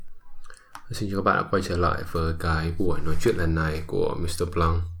Xin chào các bạn đã quay trở lại với cái buổi nói chuyện lần này của Mr.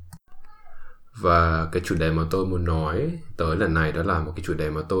 Blanc. Và cái chủ đề mà tôi muốn nói tới lần này đó là một cái chủ đề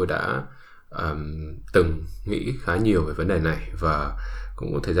mà tôi đã từng nghĩ khá nhiều về vấn đề này và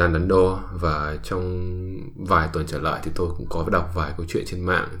cũng có thời gian đắn đo. Và trong vài tuần trở lại thì tôi cũng có đọc vài câu chuyện trên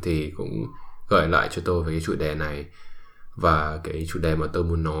mạng thì cũng gợi lại cho tôi về cái chủ đề này. Và cái chủ đề mà tôi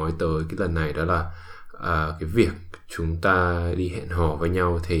muốn nói tới cái lần này đó là cái việc chúng ta đi hẹn hò với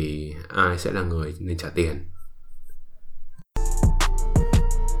nhau thì ai sẽ là người nên trả tiền.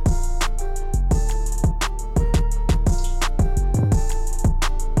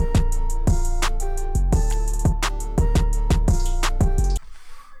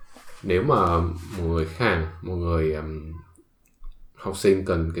 Nếu mà một người học sinh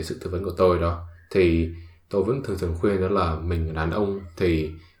cần cái sự tư vấn của tôi đó thì tôi vẫn thường khuyên đó là mình là đàn ông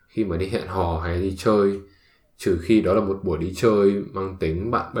thì khi mà đi hẹn hò hay đi chơi, trừ khi đó là một buổi đi chơi mang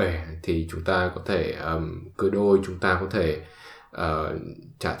tính bạn bè thì chúng ta có thể cưa đôi, chúng ta có thể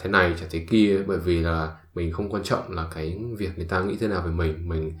trả thế này trả thế kia, bởi vì là mình không quan trọng là cái việc người ta nghĩ thế nào về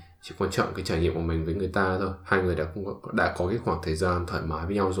mình chỉ quan trọng cái trải nghiệm của mình với người ta thôi. Hai người đã có cái khoảng thời gian thoải mái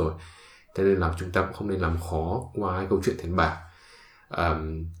với nhau rồi, thế nên là chúng ta cũng không nên làm khó qua cái câu chuyện tiền bạc.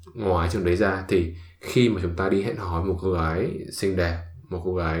 Ngoài trường đấy ra thì khi mà chúng ta đi hẹn hò với một cô gái xinh đẹp, một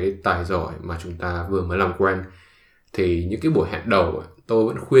cô gái tài giỏi mà chúng ta vừa mới làm quen, thì những cái buổi hẹn đầu tôi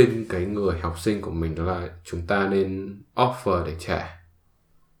vẫn khuyên cái người học sinh của mình đó là chúng ta nên offer để trả.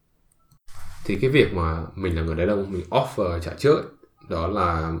 Thì cái việc mà mình là người đàn ông mình offer trả trước đó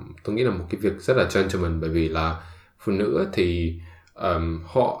là tôi nghĩ là một cái việc rất là gentleman, bởi vì là phụ nữ thì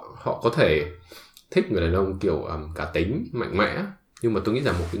họ có thể thích người đàn ông kiểu cá tính mạnh mẽ, nhưng mà tôi nghĩ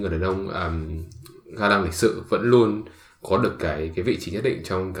rằng một cái người đàn ông ga lăng lịch sự vẫn luôn có được cái vị trí nhất định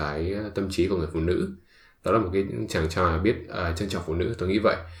trong cái tâm trí của người phụ nữ. Đó là một cái chàng trai biết trân trọng phụ nữ, tôi nghĩ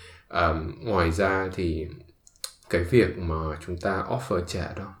vậy. Ngoài ra thì cái việc mà chúng ta offer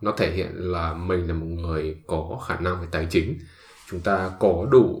trả đó nó thể hiện là mình là một người có khả năng về tài chính, chúng ta có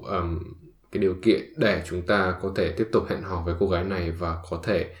đủ cái điều kiện để chúng ta có thể tiếp tục hẹn hò với cô gái này và có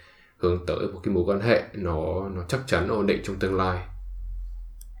thể hướng tới một cái mối quan hệ nó chắc chắn ổn định trong tương lai.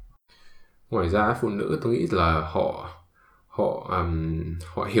 Ngoài ra phụ nữ tôi nghĩ là họ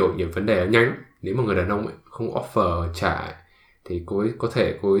hiểu những vấn đề nhanh. Nếu mà người đàn ông không offer trả thì cô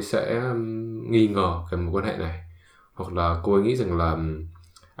ấy sẽ nghi ngờ cái mối quan hệ này, hoặc là cô ấy nghĩ rằng là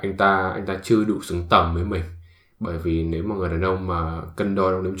anh ta chưa đủ xứng tầm với mình. Bởi vì nếu mà người đàn ông mà cân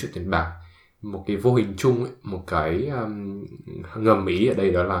đo đong đếm chuyện tiền bạc, một cái vô hình chung một cái ngầm ý ở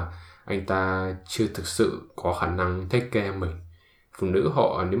đây đó là anh ta chưa thực sự có khả năng take care mình. Phụ nữ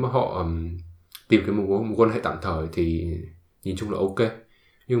nếu mà họ tìm cái mối quan hệ tạm thời thì nhìn chung là ok,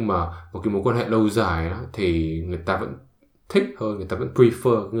 nhưng mà một cái mối quan hệ lâu dài đó, thì người ta vẫn thích hơn, người ta vẫn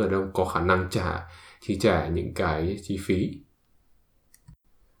prefer người đàn ông có khả năng chi trả những cái chi phí.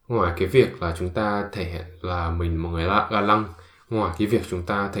 Ngoài cái việc là chúng ta thể hiện là mình là một người ga lăng, ngoài cái việc chúng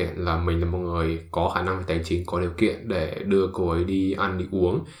ta thể hiện là mình là một người có khả năng về tài chính, có điều kiện để đưa cô ấy đi ăn đi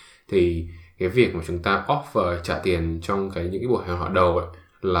uống, thì cái việc mà chúng ta offer trả tiền trong những cái buổi hẹn hò đầu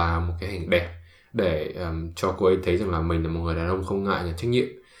là một cái hình đẹp để cho cô ấy thấy rằng là mình là một người đàn ông không ngại nhận trách nhiệm.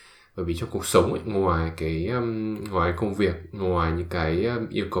 Bởi vì trong cuộc sống ngoài công việc, ngoài những cái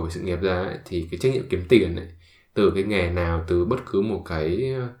yêu cầu về sự nghiệp ra thì cái trách nhiệm kiếm tiền từ cái nghề nào, từ bất cứ một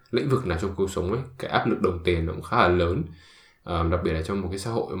cái lĩnh vực nào trong cuộc sống cái áp lực đồng tiền nó cũng khá là lớn. Đặc biệt là trong một cái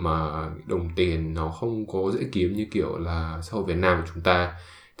xã hội mà đồng tiền nó không có dễ kiếm như kiểu là xã hội Việt Nam của chúng ta,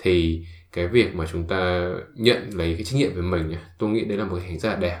 thì cái việc mà chúng ta nhận lấy cái trách nhiệm về mình, tôi nghĩ đấy là một cái hình rất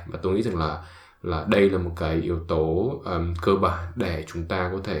là đẹp. Và tôi nghĩ rằng là đây là một cái yếu tố cơ bản để chúng ta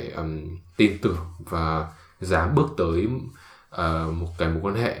có thể tin tưởng và dám bước tới một cái mối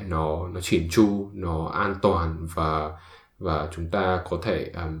quan hệ nó chỉn chu, nó an toàn, và chúng ta có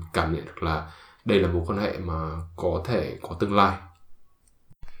thể cảm nhận được là đây là mối quan hệ mà có thể có tương lai.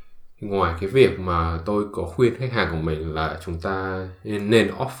 Ngoài cái việc mà tôi có khuyên khách hàng của mình là chúng ta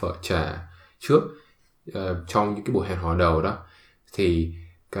nên offer trả trước trong những cái buổi hẹn hò đầu đó, thì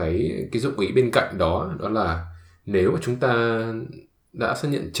cái dụng ý bên cạnh đó là nếu mà chúng ta đã xác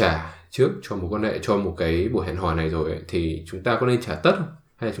nhận trả trước cho mối quan hệ, cho một cái buổi hẹn hò này rồi thì chúng ta có nên trả tất không?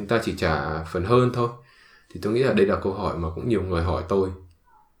 Hay là chúng ta chỉ trả phần hơn thôi? Thì tôi nghĩ là đây là câu hỏi mà cũng nhiều người hỏi tôi.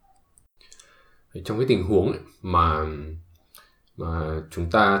 Trong cái tình huống mà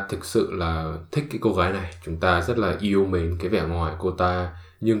chúng ta thực sự là thích cái cô gái này, chúng ta rất là yêu mến cái vẻ ngoài cô ta,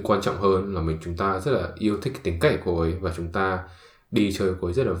 nhưng quan trọng hơn là chúng ta rất là yêu thích cái tính cách của cô ấy, và chúng ta đi chơi cô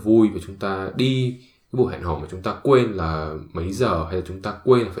ấy rất là vui, và chúng ta đi cái buổi hẹn hò mà chúng ta quên là mấy giờ, hay là chúng ta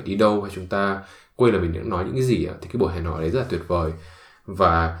quên là phải đi đâu, hay chúng ta quên là mình đang nói những cái gì thì cái buổi hẹn hò đấy rất là tuyệt vời.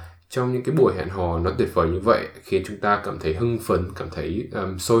 Và trong những cái buổi hẹn hò nó tuyệt vời như vậy, khiến chúng ta cảm thấy hưng phấn, cảm thấy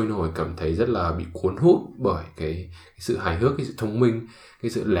sôi nổi, cảm thấy rất là bị cuốn hút bởi cái sự hài hước, cái sự thông minh,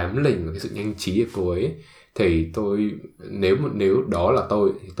 cái sự lém lỉnh và cái sự nhanh trí của cô ấy, thì tôi nếu đó là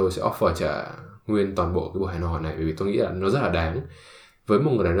tôi thì tôi sẽ offer trả nguyên toàn bộ cái buổi hẹn hò này, bởi vì tôi nghĩ là nó rất là đáng. Với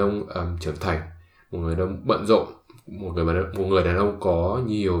một người đàn ông trưởng thành, một người đàn ông bận rộn, một người đàn ông có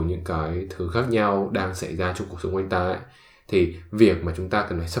nhiều những cái thứ khác nhau đang xảy ra trong cuộc sống của anh ta ấy, thì việc mà chúng ta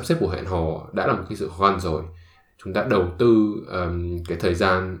cần phải sắp xếp buổi hẹn hò đã là một cái sự khó khăn rồi. Chúng ta đầu tư cái thời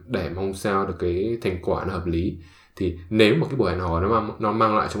gian để mong sao được cái thành quả nó hợp lý, thì nếu một cái buổi hẹn hò nó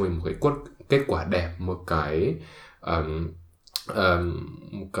mang lại cho mình một cái kết quả đẹp, một cái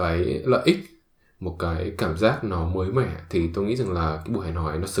lợi ích, một cái cảm giác nó mới mẻ, thì tôi nghĩ rằng là cái buổi hẹn hò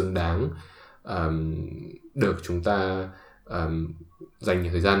ấy nó xứng đáng được chúng ta dành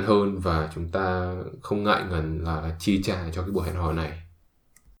nhiều thời gian hơn, và chúng ta không ngại ngần là chi trả cho cái buổi hẹn hò này.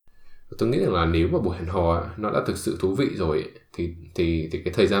 Tôi nghĩ rằng là nếu mà buổi hẹn hò nó đã thực sự thú vị rồi thì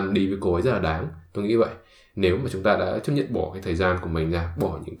cái thời gian đi với cô ấy rất là đáng. Tôi nghĩ vậy. Nếu mà chúng ta đã chấp nhận bỏ cái thời gian của mình ra,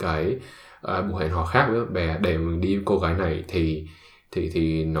 bỏ những cái buổi hẹn hò khác với bạn bè để mình đi với cô gái này,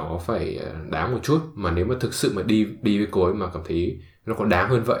 thì nó phải đáng một chút. Mà nếu mà thực sự mà đi với cô ấy mà cảm thấy nó còn đáng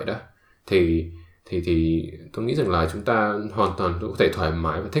hơn vậy đó, thì tôi nghĩ rằng là chúng ta hoàn toàn có thể thoải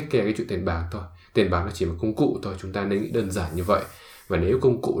mái và take care cái chuyện tiền bạc thôi. Tiền bạc nó chỉ là công cụ thôi, chúng ta nên nghĩ đơn giản như vậy. Và nếu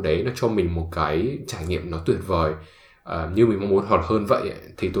công cụ đấy nó cho mình một cái trải nghiệm nó tuyệt vời như mình mong muốn hoặc hơn vậy ấy,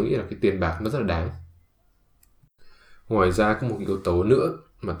 thì tôi nghĩ là cái tiền bạc nó rất là đáng. Ngoài ra có một yếu tố nữa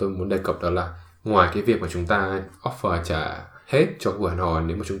mà tôi muốn đề cập, đó là ngoài cái việc mà chúng ta offer trả hết cho buổi hẹn hò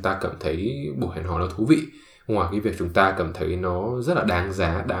nếu mà chúng ta cảm thấy buổi hẹn hò nó thú vị, ngoài cái việc chúng ta cảm thấy nó rất là đáng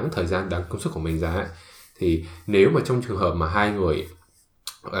giá, đáng thời gian, đáng công sức của mình ra ấy, thì nếu mà trong trường hợp mà hai người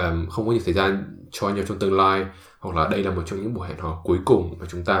không có nhiều thời gian cho nhau trong tương lai, hoặc là đây là một trong những buổi hẹn hò cuối cùng mà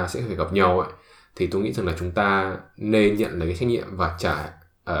chúng ta sẽ phải gặp nhau ấy, thì tôi nghĩ rằng là chúng ta nên nhận lấy cái trách nhiệm và trả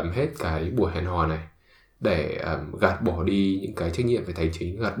hết cái buổi hẹn hò này, để gạt bỏ đi những cái trách nhiệm về tài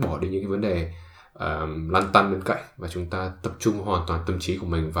chính, gạt bỏ đi những cái vấn đề lăn tăn bên cạnh, và chúng ta tập trung hoàn toàn tâm trí của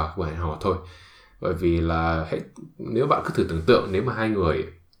mình vào buổi hẹn hò thôi. Bởi vì là nếu bạn cứ thử tưởng tượng, nếu mà hai người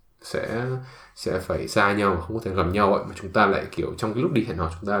sẽ phải xa nhau và không có thể gặp nhau ấy, mà chúng ta lại kiểu trong cái lúc đi hẹn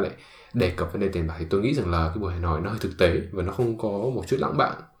hò chúng ta lại đề cập vấn đề tiền bạc, thì tôi nghĩ rằng là cái buổi hẹn hò nó hơi thực tế và nó không có một chút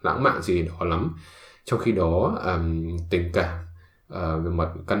lãng mạn gì đó lắm. Trong khi đó tình cảm về mặt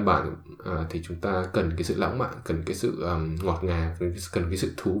căn bản thì chúng ta cần cái sự lãng mạn, cần cái sự ngọt ngào, cần cái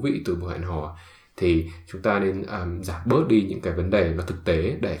sự thú vị từ buổi hẹn hò. Thì chúng ta nên giảm bớt đi những cái vấn đề nó thực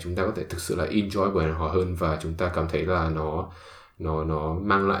tế để chúng ta có thể thực sự là enjoy buổi hẹn hò hơn, và chúng ta cảm thấy là nó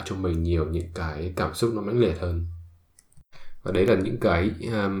mang lại cho mình nhiều những cái cảm xúc nó mãnh liệt hơn. Và đấy là những cái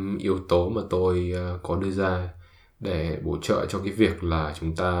yếu tố mà tôi có đưa ra để bổ trợ cho cái việc là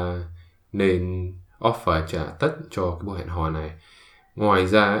chúng ta nên offer trả tất cho cái buổi hẹn hò này. Ngoài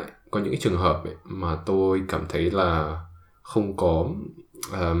ra ấy, có những cái trường hợp ấy mà tôi cảm thấy là không có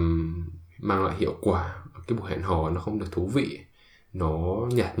mang lại hiệu quả, cái buổi hẹn hò nó không được thú vị, nó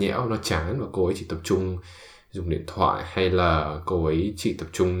nhạt nhẽo, nó chán, và cô ấy chỉ tập trung dùng điện thoại, hay là cô ấy chỉ tập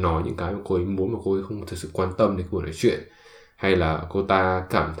trung nói những cái mà cô ấy muốn mà cô ấy không thực sự quan tâm đến cuộc nói chuyện, hay là cô ta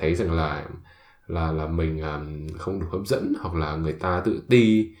cảm thấy rằng là mình không đủ hấp dẫn, hoặc là người ta tự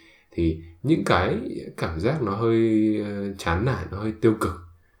ti, thì những cái cảm giác nó hơi chán nản, nó hơi tiêu cực,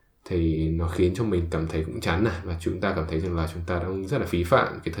 thì nó khiến cho mình cảm thấy cũng chán nản, và chúng ta cảm thấy rằng là chúng ta đang rất là phí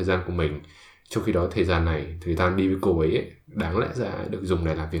phạm cái thời gian của mình. Trong khi đó thời gian đi với cô ấy đáng lẽ ra được dùng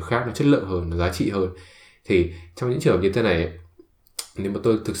để làm việc khác, nó chất lượng hơn, nó giá trị hơn. Thì trong những trường hợp như thế này, nếu mà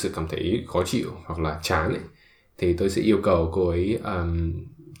tôi thực sự cảm thấy khó chịu hoặc là chán ấy, thì tôi sẽ yêu cầu cô ấy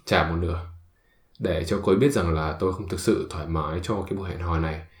trả một nửa, để cho cô ấy biết rằng là tôi không thực sự thoải mái cho cái buổi hẹn hò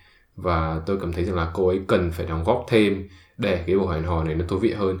này, và tôi cảm thấy rằng là cô ấy cần phải đóng góp thêm để cái buổi hẹn hò này nó thú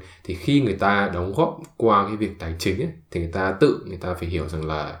vị hơn. Thì khi người ta đóng góp qua cái việc tài chính ấy, thì người ta phải hiểu rằng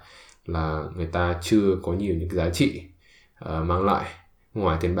là người ta chưa có nhiều những cái giá trị mang lại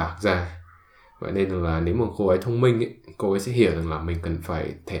ngoài tiền bạc ra. Vậy nên là nếu mà cô ấy thông minh ấy, cô ấy sẽ hiểu rằng là mình cần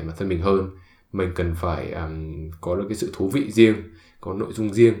phải thể hiện bản thân mình hơn, mình cần phải có được cái sự thú vị riêng, có nội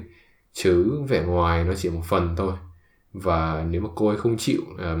dung riêng, chứ vẻ ngoài nó chỉ một phần thôi. Và nếu mà cô ấy không chịu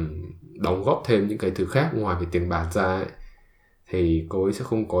đóng góp thêm những cái thứ khác ngoài về tiền bạc ra ấy, thì cô ấy sẽ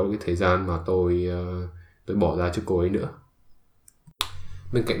không có được cái thời gian mà tôi bỏ ra cho cô ấy nữa.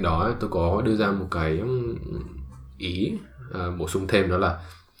 Bên cạnh đó tôi có đưa ra một cái ý bổ sung thêm, đó là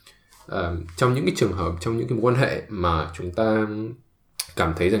trong những cái trường hợp, trong những cái mối quan hệ mà chúng ta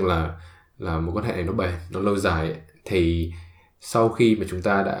cảm thấy rằng là mối quan hệ này nó bền, nó lâu dài ấy, thì sau khi mà chúng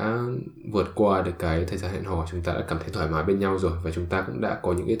ta đã vượt qua được cái thời gian hẹn hò, chúng ta đã cảm thấy thoải mái bên nhau rồi, và chúng ta cũng đã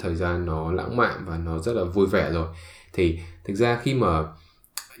có những cái thời gian nó lãng mạn và nó rất là vui vẻ rồi, thì thực ra khi mà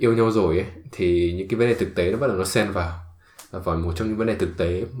yêu nhau rồi ấy, thì những cái vấn đề thực tế nó bắt đầu nó xen vào. Và một trong những vấn đề thực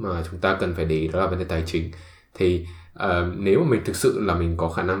tế mà chúng ta cần phải để ý đó là vấn đề tài chính. Thì nếu mà mình thực sự là mình có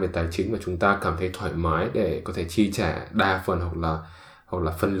khả năng về tài chính và chúng ta cảm thấy thoải mái để có thể chi trả đa phần hoặc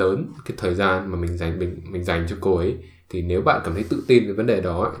là phần lớn cái thời gian mà mình dành cho cô ấy, thì nếu bạn cảm thấy tự tin về vấn đề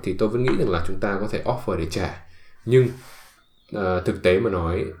đó ấy, thì tôi vẫn nghĩ rằng là chúng ta có thể offer để trả. Nhưng thực tế mà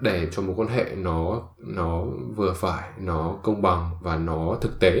nói, để cho một quan hệ nó vừa phải, nó công bằng và nó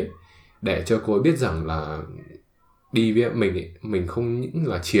thực tế, để cho cô ấy biết rằng là đi với mình ấy, mình không những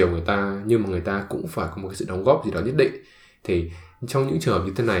là chiều người ta, nhưng mà người ta cũng phải có một cái sự đóng góp gì đó nhất định. Thì trong những trường hợp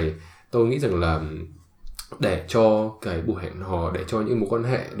như thế này, tôi nghĩ rằng là để cho cái buổi hẹn hò, để cho những mối quan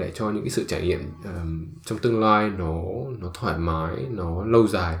hệ, để cho những cái sự trải nghiệm trong tương lai nó thoải mái, nó lâu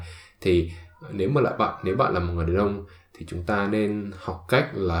dài, thì nếu bạn là một người đàn ông thì chúng ta nên học cách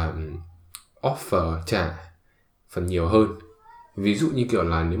là offer trả phần nhiều hơn. Ví dụ như kiểu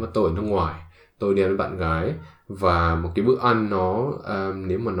là nếu mà tôi ở nước ngoài, tôi đi ăn với bạn gái, và một cái bữa ăn nó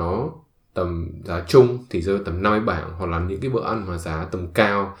nếu mà nó tầm giá chung thì rơi tầm 50 bảng, hoặc là những cái bữa ăn mà giá tầm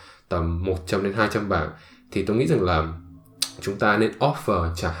cao tầm 100 đến 200 bảng, thì tôi nghĩ rằng là chúng ta nên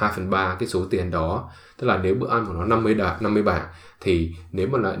offer trả 2/3 cái số tiền đó. Tức là nếu bữa ăn của nó 50 bảng, thì nếu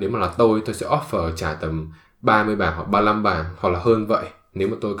mà là tôi sẽ offer trả tầm 30 bảng hoặc 35 bảng hoặc là hơn vậy, nếu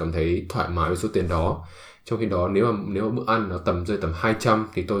mà tôi cảm thấy thoải mái với số tiền đó. Trong khi đó nếu mà bữa ăn nó rơi tầm 200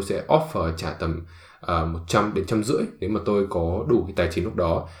 thì tôi sẽ offer trả tầm 100 đến 150 nếu mà tôi có đủ cái tài chính lúc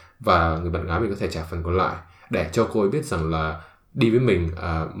đó, và người bạn gái mình có thể trả phần còn lại, để cho cô ấy biết rằng là đi với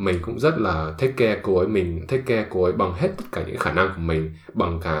mình cũng rất là take care cô ấy, mình take care cô ấy bằng hết tất cả những khả năng của mình,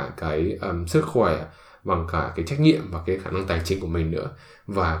 bằng cả cái sức khỏe, bằng cả cái trách nhiệm và cái khả năng tài chính của mình nữa.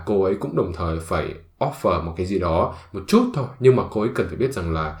 Và cô ấy cũng đồng thời phải offer một cái gì đó một chút thôi, nhưng mà cô ấy cần phải biết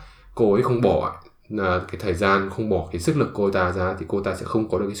rằng là cô ấy không bỏ cái thời gian, không bỏ cái sức lực cô ta ra, thì cô ta sẽ không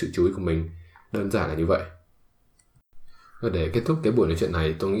có được cái sự chú ý của mình. Đơn giản là như vậy. Và để kết thúc cái buổi nói chuyện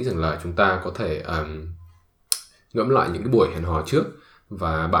này, tôi nghĩ rằng là chúng ta có thể ngẫm lại những cái buổi hẹn hò trước,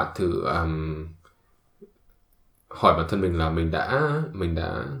 và bạn thử hỏi bản thân mình là mình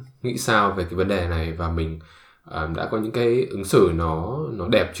đã nghĩ sao về cái vấn đề này, và mình đã có những cái ứng xử nó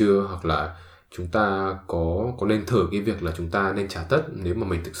đẹp chưa, hoặc là chúng ta có nên thử cái việc là chúng ta nên trả tất nếu mà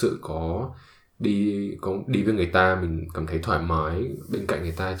mình thực sự có đi với người ta, mình cảm thấy thoải mái bên cạnh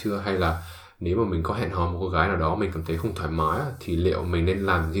người ta chưa, hay là nếu mà mình có hẹn hò một cô gái nào đó mình cảm thấy không thoải mái thì liệu mình nên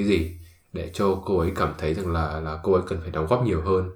làm cái gì để cho cô ấy cảm thấy rằng là cô ấy cần phải đóng góp nhiều hơn.